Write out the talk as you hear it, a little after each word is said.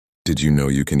Did you know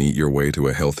you can eat your way to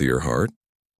a healthier heart?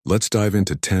 Let's dive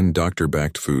into 10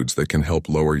 doctor-backed foods that can help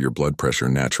lower your blood pressure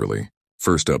naturally.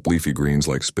 First up, leafy greens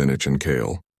like spinach and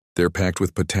kale. They're packed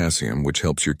with potassium, which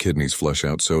helps your kidneys flush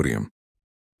out sodium.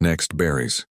 Next,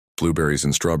 berries. Blueberries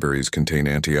and strawberries contain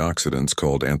antioxidants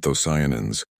called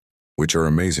anthocyanins, which are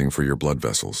amazing for your blood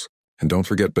vessels. And don't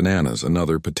forget bananas,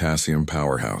 another potassium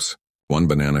powerhouse. One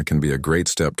banana can be a great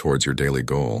step towards your daily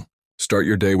goal. Start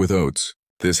your day with oats.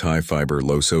 This high-fiber,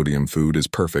 low-sodium food is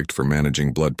perfect for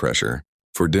managing blood pressure.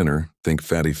 For dinner, think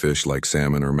fatty fish like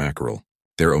salmon or mackerel.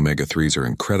 Their omega-3s are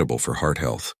incredible for heart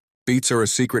health. Beets are a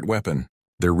secret weapon.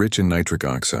 They're rich in nitric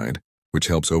oxide, which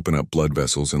helps open up blood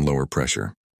vessels and lower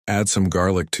pressure. Add some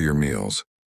garlic to your meals.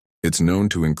 It's known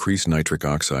to increase nitric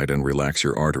oxide and relax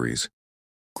your arteries.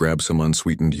 Grab some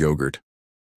unsweetened yogurt.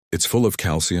 It's full of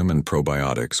calcium and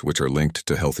probiotics, which are linked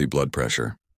to healthy blood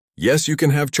pressure. Yes, you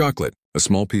can have chocolate. A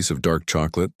small piece of dark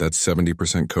chocolate, that's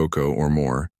 70% cocoa or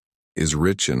more, is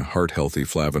rich in heart-healthy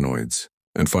flavonoids.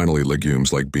 And finally,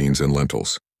 legumes like beans and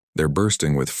lentils. They're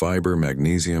bursting with fiber,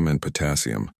 magnesium, and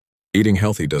potassium. Eating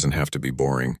healthy doesn't have to be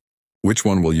boring. Which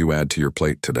one will you add to your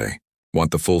plate today?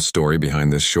 Want the full story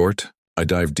behind this short? I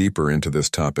dive deeper into this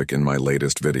topic in my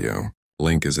latest video.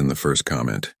 Link is in the first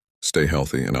comment. Stay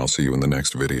healthy, and I'll see you in the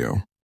next video.